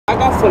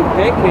got some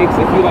pancakes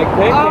if you like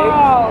pancakes.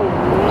 Oh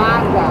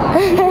my God.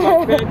 You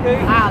like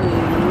pancakes? I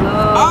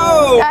love.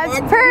 Oh, That's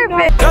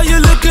perfect. Girl,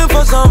 you're looking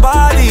for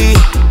somebody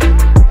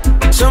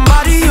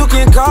you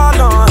can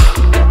call on.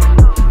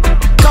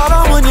 Call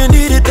on when you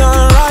need it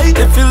done right.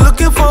 If you're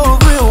looking for a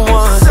real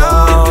one,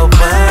 so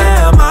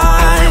am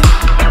I.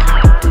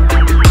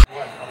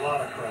 A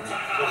lot of crumbs.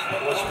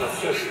 Let's put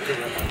this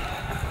together.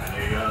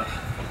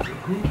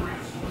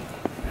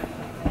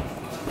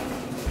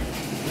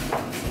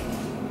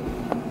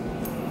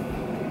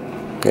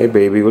 Hey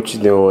baby, what you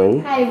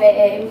doing? Hi,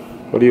 babe.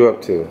 What are you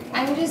up to?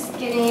 I'm just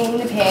getting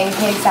the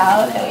pancakes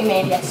out that we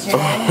made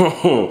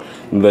yesterday.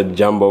 The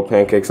jumbo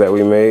pancakes that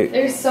we made.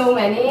 There's so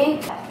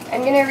many.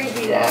 I'm gonna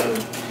reheat them.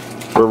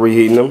 We're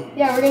reheating them?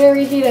 Yeah, we're gonna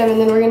reheat them and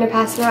then we're gonna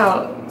pass them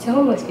out to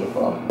homeless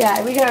people.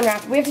 Yeah, we can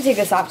unwrap. We have to take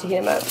this off to heat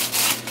them up.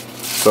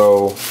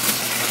 So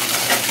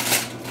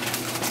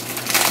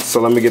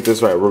let me get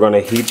this right. We're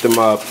gonna heat them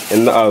up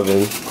in the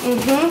oven.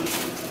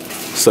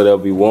 So they'll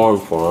be warm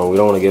for them. We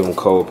don't want to give them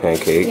cold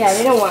pancakes. Yeah,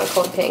 they don't want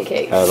cold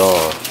pancakes. At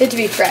all. They have to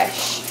be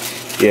fresh.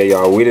 Yeah,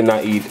 y'all, we did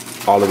not eat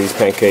all of these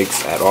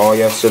pancakes at all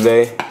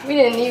yesterday. We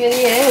didn't even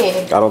eat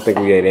any. I don't think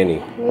we ate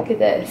any. Look at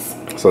this.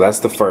 So that's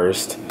the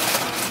first.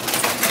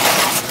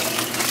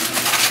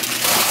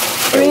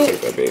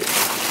 Take that, baby.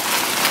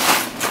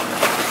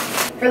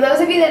 For those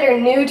of you that are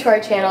new to our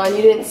channel and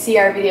you didn't see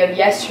our video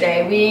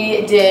yesterday,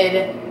 we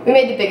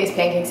made the biggest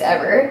pancakes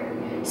ever.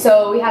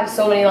 So we have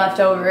so many left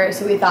over,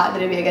 so we thought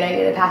that it'd be a good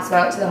idea to pass them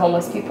out to the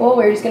homeless people.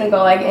 We're just gonna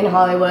go like in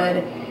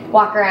Hollywood,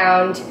 walk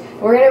around.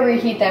 We're gonna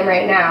reheat them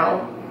right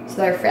now so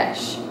they're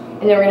fresh.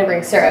 And then we're gonna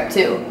bring syrup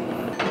too.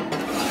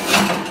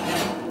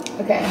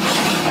 Okay.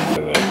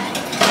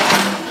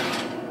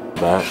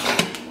 Back.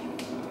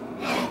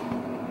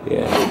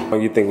 Yeah. How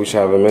do you think we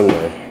should have them in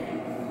there?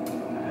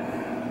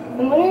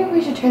 I'm wondering if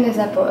we should turn this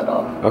up a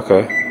little.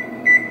 Okay.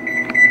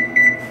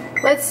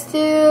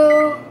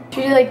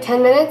 Should we do like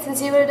 10 minutes and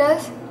see what it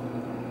does?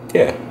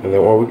 Yeah, and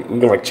then we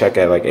can like check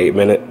at like 8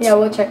 minutes. Yeah,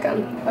 we'll check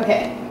them.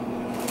 Okay.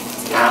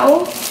 Now,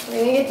 we're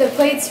gonna get the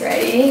plates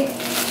ready.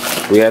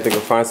 We have to go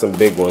find some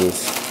big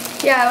ones.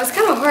 Yeah, it was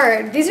kind of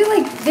hard. These are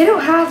like, they don't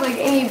have like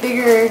any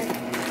bigger,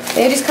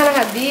 they just kind of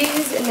have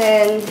these and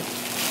then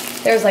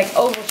there's like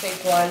oval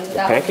shaped ones.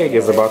 Pancake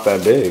is about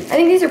that big. I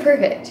think these are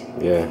perfect.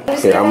 Yeah.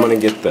 Here, I'm gonna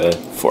get the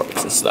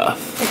forks and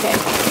stuff. Okay.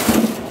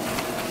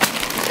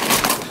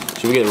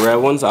 Should we get red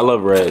ones? I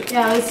love red.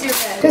 Yeah, let's do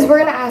red. Because we're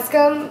gonna ask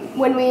them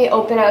when we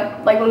open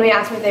up, like when we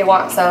ask them if they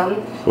want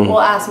some, we'll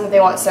ask them if they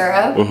want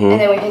syrup, and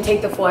then we can take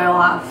the foil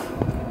off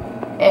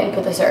and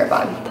put the syrup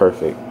on.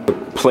 Perfect. The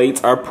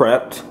plates are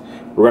prepped.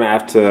 We're gonna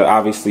have to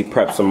obviously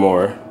prep some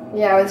more.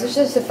 Yeah, this is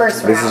just the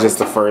first round. This is just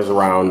the first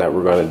round that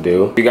we're gonna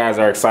do. If you guys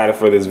are excited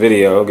for this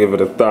video, give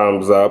it a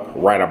thumbs up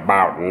right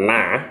about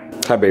now.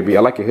 Hi baby, I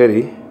like your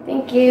hoodie.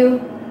 Thank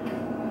you.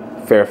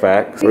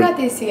 Fairfax. We got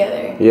these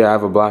together. Yeah, I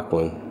have a black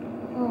one.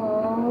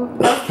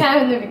 That was kind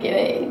of in the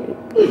beginning.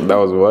 That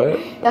was what?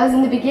 That was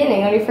in the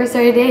beginning when we first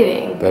started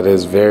dating. That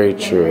is very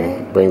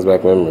true. Brings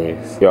back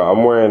memories. Yo,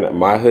 I'm wearing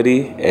my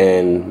hoodie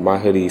and my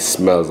hoodie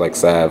smells like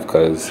Sav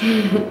because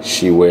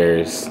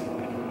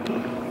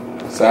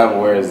Sav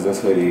wears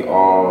this hoodie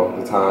all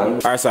the time.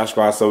 All right, Sav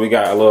Squad, so we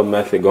got a little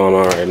method going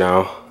on right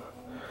now.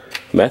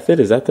 Method,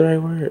 is that the right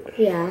word?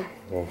 Yeah.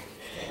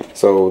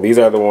 So these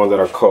are the ones that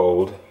are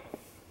cold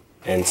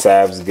and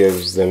Savs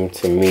gives them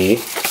to me.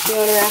 You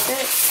want to wrap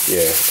it?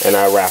 Yeah, and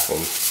I wrap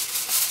them.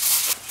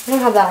 I don't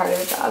have that hard of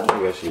a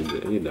job. Yes, you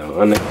do. You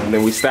know. And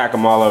then we stack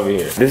them all over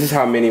here. This is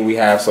how many we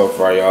have so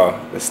far, y'all.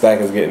 The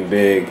stack is getting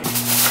big.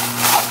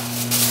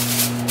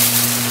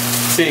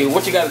 See,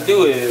 what you gotta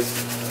do is,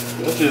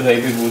 what you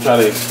hate people try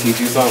to teach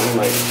you something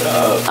like,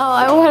 Oh,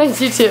 I wanted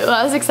you to.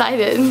 I was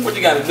excited. What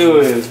you gotta do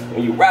is,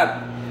 when you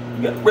wrap it,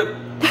 you gotta rip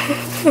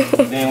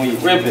it. Then when you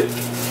rip it,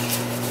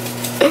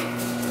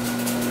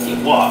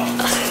 you walk.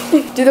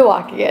 Do the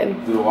walk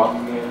again. Do the walk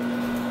again.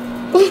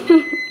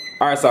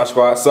 Alright, Sav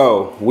Squad,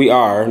 so we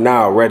are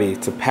now ready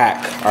to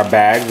pack our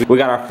bags. We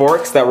got our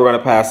forks that we're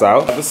gonna pass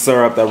out, the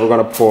syrup that we're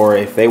gonna pour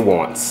if they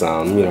want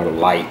some, you know, the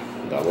light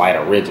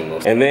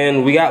originals. And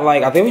then we got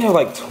like, I think we have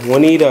like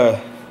 20 to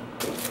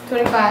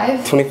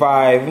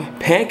 25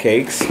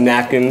 pancakes,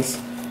 napkins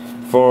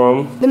for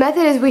them. The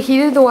method is we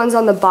heated the ones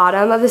on the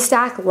bottom of the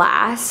stack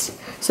last,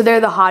 so they're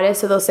the hottest,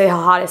 so they'll stay the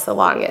hottest the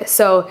longest.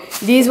 So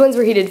these ones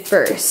were heated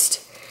first.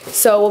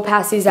 So we'll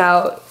pass these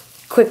out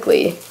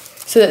quickly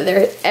so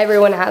that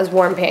everyone has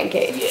warm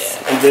pancakes.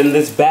 Yeah, and then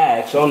this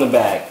bag, show on the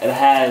bag,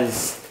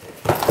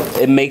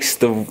 it makes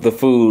the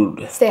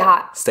food stay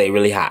hot. Stay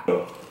really hot.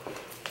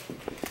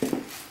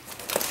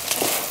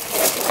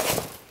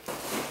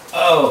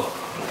 Oh.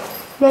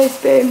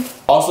 Nice, babe.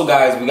 Also,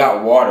 guys, we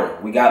got water.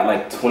 We got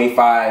like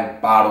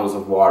 25 bottles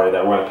of water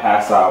that we're gonna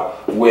pass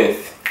out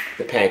with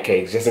the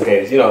pancakes, just in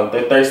case, you know,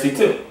 they're thirsty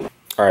too.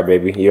 All right,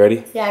 baby, you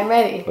ready? Yeah, I'm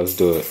ready. Let's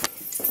do it.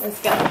 Let's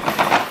go.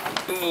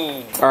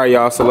 All right,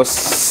 y'all, so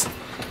let's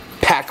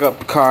pack up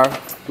the car.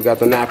 We got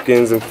the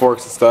napkins and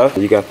forks and stuff.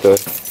 You got the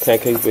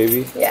pancakes,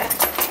 baby? Yeah.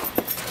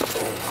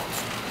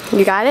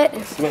 You got it?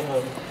 Yes,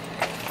 ma'am.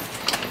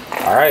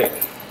 All right.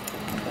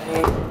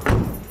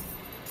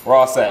 We're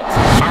all set. All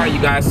right,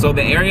 you guys, so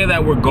the area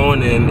that we're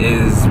going in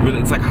is really,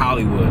 it's like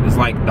Hollywood. It's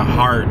like the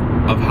heart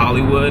of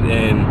Hollywood,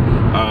 and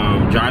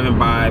driving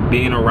by,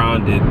 being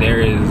around it,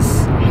 there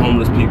is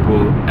homeless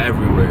people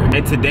everywhere.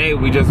 And today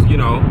we just, you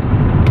know,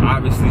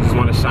 obviously just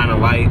want to shine a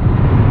light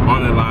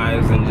on their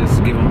lives and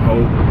just give them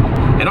hope.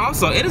 And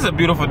also, it is a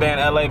beautiful day in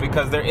LA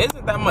because there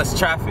isn't that much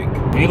traffic.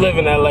 If you live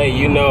in LA,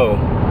 you know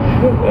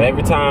that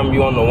every time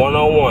you're on the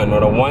 101 or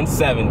the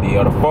 170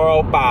 or the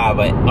 405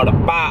 or the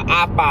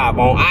I-5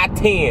 on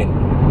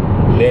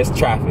I-10, there's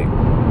traffic.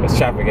 There's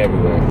traffic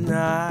everywhere.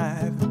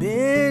 I've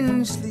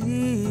been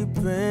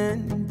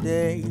sleeping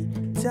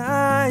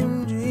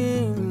daytime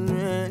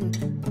dreaming,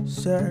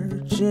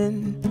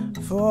 searching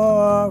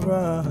for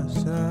a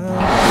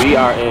sign. We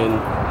are in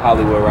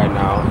Hollywood right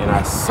now, and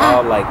I saw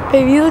like...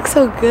 Babe, you look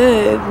so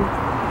good.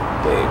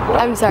 Babe, what?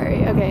 I'm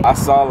sorry, okay. I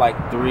saw like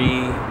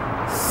 3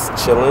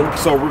 chilling.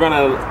 So we're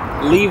gonna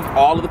leave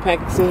all of the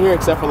pancakes in here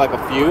except for like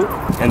a few.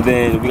 And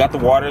then we got the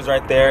waters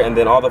right there, and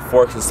then all the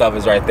forks and stuff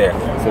is right there.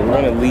 So we're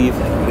gonna leave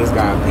this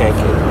guy a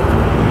pancake.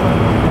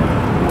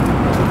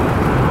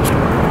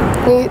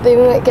 They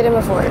might get him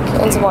a fork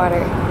and some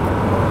water.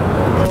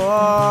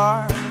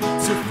 Or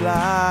to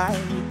fly,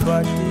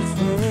 but these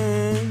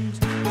wings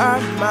are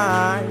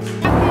mine.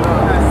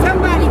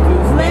 Somebody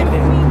blessed me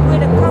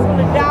with a couple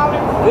of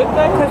dollars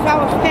because I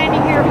was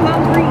standing here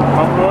hungry,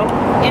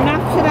 and I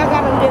said I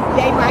gotta live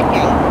day by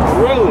day.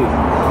 Really?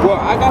 Well,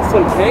 I got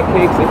some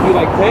pancakes if you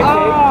like pancakes.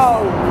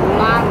 Oh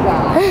my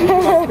God! You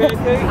like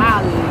pancakes? I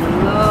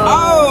love.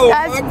 Oh,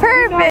 That's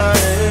perfect.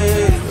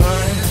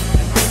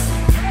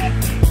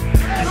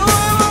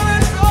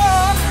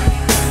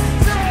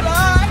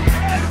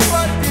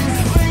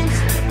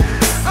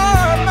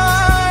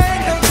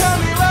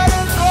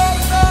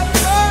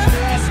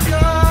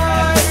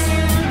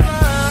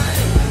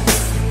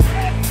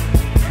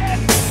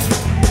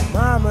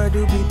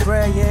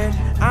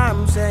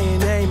 I'm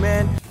saying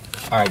amen.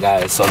 all right,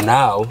 guys. So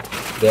now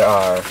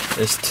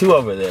there's 2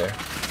 over there.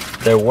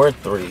 There were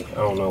 3. I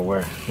don't know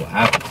what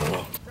happened to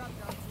them.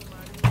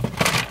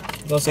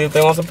 Go see if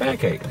they want some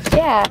pancakes.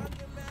 Yeah.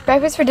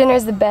 Breakfast for dinner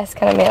is the best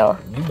kind of meal.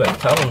 You better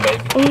tell them,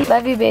 baby.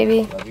 Love you,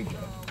 baby. Love you,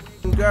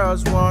 girl.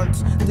 Girls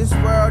want this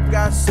world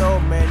got so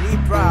many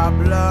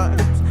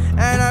problems,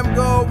 and I'm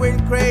going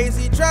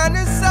crazy trying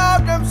to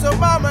solve them. So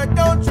mama,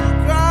 don't you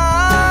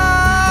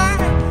cry.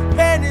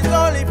 Pain is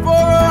only for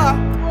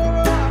a.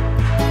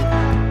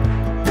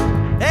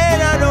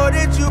 And I know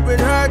that you've been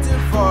hurting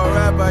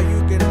forever. You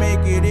can make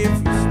it if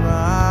you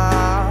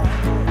smile.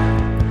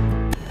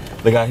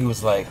 The guy, I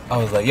was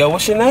like, yo,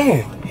 what's your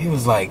name? He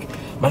was like,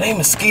 my name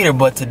is Skeeter,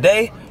 but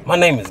today my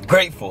name is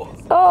Grateful.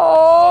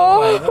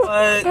 Oh. Like,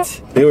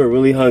 what? They were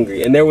really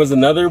hungry. And there was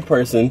another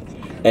person,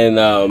 and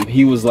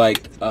he was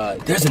like,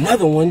 there's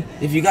another one.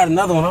 If you got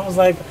another one. I was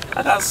like,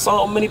 I got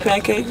so many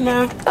pancakes,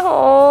 man.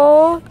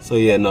 Oh. So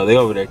yeah, no, they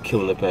over there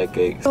killing the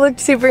pancakes. It looked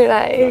super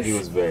nice. No, he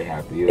was very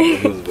happy.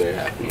 He was very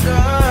happy.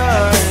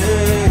 Aww.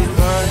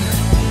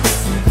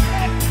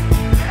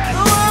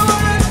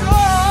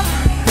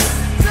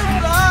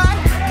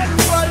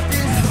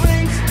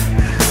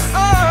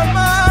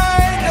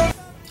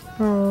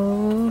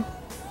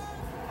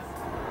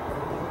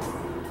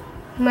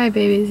 My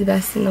baby's the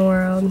best in the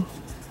world.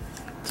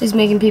 Just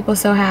making people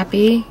so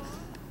happy.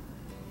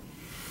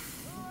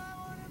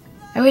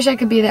 I wish I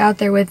could be out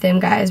there with them,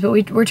 guys, but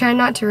we're trying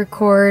not to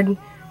record,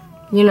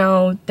 you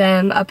know,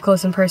 them up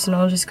close and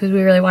personal just because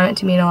we really want it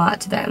to mean a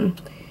lot to them.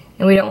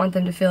 And we don't want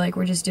them to feel like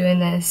we're just doing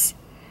this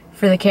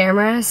for the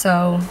camera,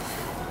 so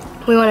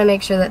we want to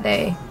make sure that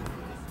they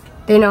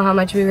know how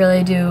much we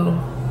really do.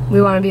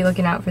 We want to be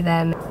looking out for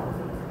them.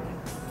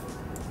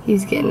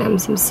 He's getting them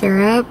some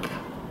syrup.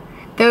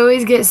 They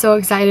always get so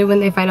excited when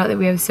they find out that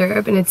we have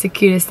syrup, and it's the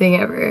cutest thing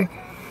ever.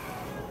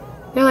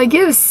 They're like,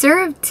 you have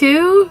syrup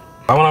too?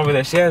 I went over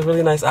there. She has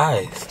really nice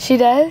eyes. She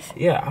does?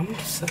 Yeah, I'm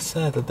just so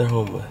sad that they're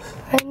homeless.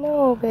 I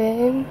know,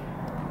 babe.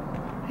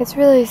 It's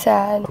really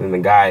sad. And the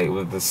guy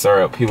with the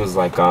syrup, he was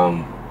like,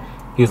 yeah,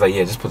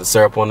 just put the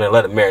syrup on there,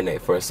 let it marinate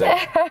for a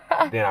second.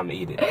 Then I'm gonna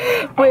eat it.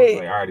 I was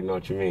like, I already know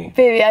what you mean.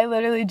 Baby, I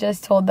literally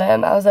just told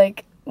them, I was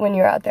like, when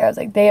you were out there, I was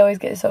like, they always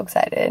get so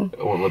excited.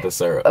 With the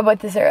syrup. With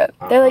the syrup.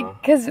 They're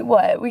like, cause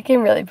what? We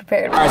came really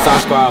prepared. Alright,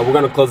 Sav Squad, we're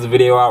gonna close the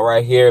video out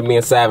right here. Me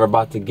and Sav are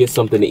about to get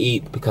something to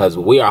eat because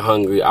we are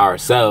hungry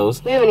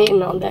ourselves. We haven't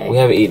eaten all day. We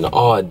haven't eaten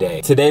all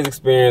day. Today's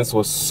experience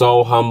was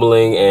so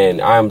humbling,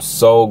 and I'm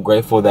so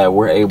grateful that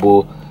we're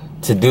able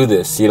to do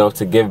this, you know,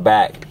 to give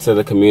back to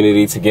the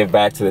community, to give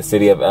back to the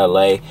city of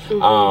LA,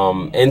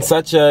 in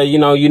such a, you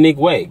know, unique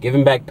way,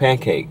 giving back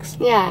pancakes.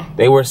 Yeah.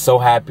 They were so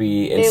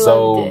happy and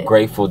so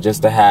grateful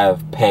just to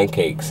have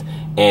pancakes.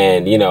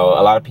 And, you know,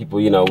 a lot of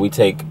people, you know, we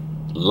take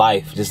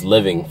life, just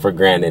living for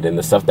granted, and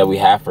the stuff that we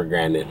have for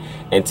granted.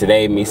 And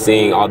today, me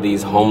seeing all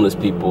these homeless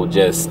people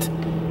just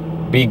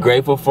be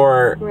grateful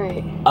for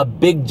a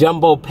big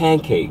jumbo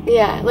pancake.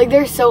 Yeah, like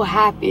they're so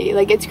happy.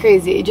 Like, it's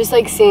crazy. Just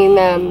like seeing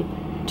them,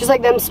 just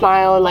like them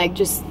smile, and like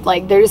just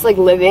like they're just like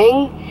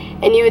living.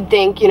 And you would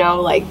think, you know,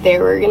 like they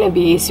were gonna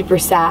be super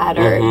sad,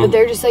 or but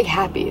they're just like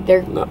happy.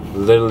 They're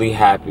literally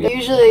happy.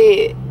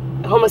 Usually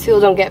homeless people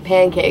don't get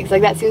pancakes.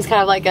 Like that seems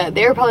kind of like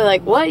they were probably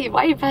like, what?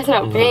 Why are you passing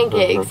out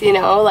pancakes? You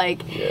know,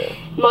 like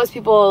most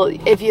people,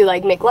 if you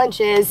like make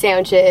lunches,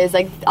 sandwiches,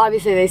 like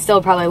obviously they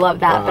still probably love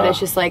that, but it's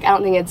just like, I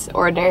don't think it's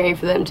ordinary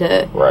for them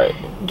to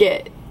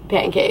get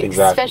pancakes,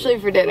 especially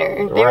for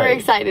dinner. They were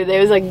excited. It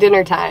was like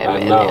dinner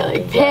time, and they're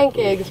like,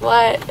 pancakes,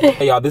 what?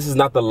 Hey y'all, this is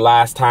not the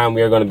last time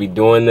we are going to be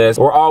doing this.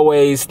 We're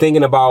always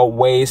thinking about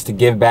ways to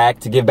give back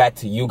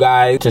to you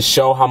guys, to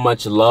show how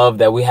much love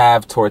that we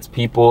have towards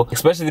people,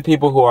 especially the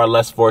people who are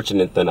less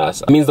fortunate than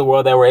us. It means the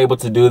world that we're able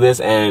to do this,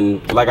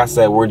 and like I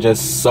said, we're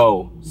just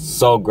so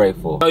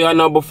grateful. So y'all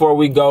know, before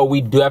we go,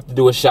 we do have to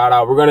do a shout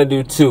out. We're gonna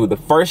do two. The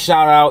first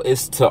shout out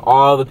is to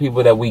all the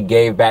people that we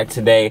gave back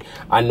today.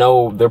 I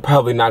know they're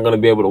probably not gonna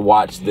be able to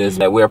watch this,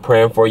 that we're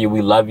praying for you,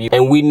 we love you,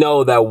 and we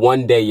know that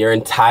one day your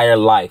entire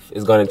life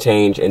is gonna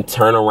change and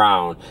turn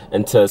around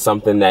into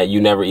something that you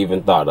never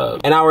even thought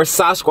of. And our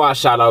Sasquatch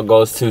shout out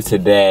goes to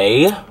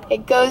today.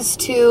 It goes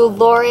to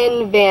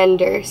Lauren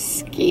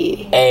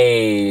Vandersky.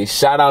 Hey,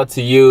 shout out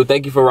to you.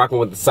 Thank you for rocking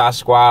with the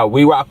Sasquatch.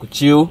 We rock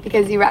with you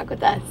because you rock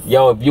with us.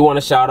 Yo, if you want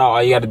to shout out,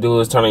 all you got to do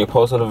is turn on your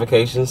post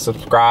notifications,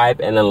 subscribe,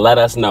 and then let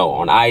us know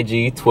on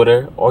IG,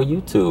 Twitter, or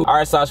YouTube. All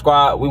right,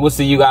 Sasquatch, we will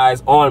see you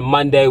guys on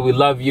Monday. We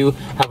love you.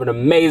 Have an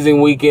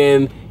amazing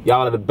weekend.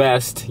 Y'all are the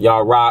best.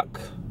 Y'all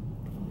rock.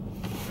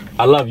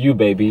 I love you,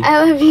 baby.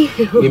 I love you.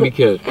 Give me a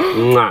kiss.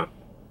 Mwah.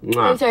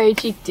 Mwah. I'm sorry I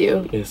cheeked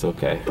you. It's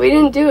okay. We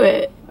didn't do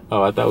it.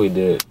 Oh, I thought we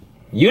did.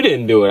 You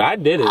didn't do it. I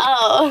did it.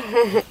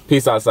 Oh.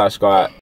 Peace out, Sasquatch.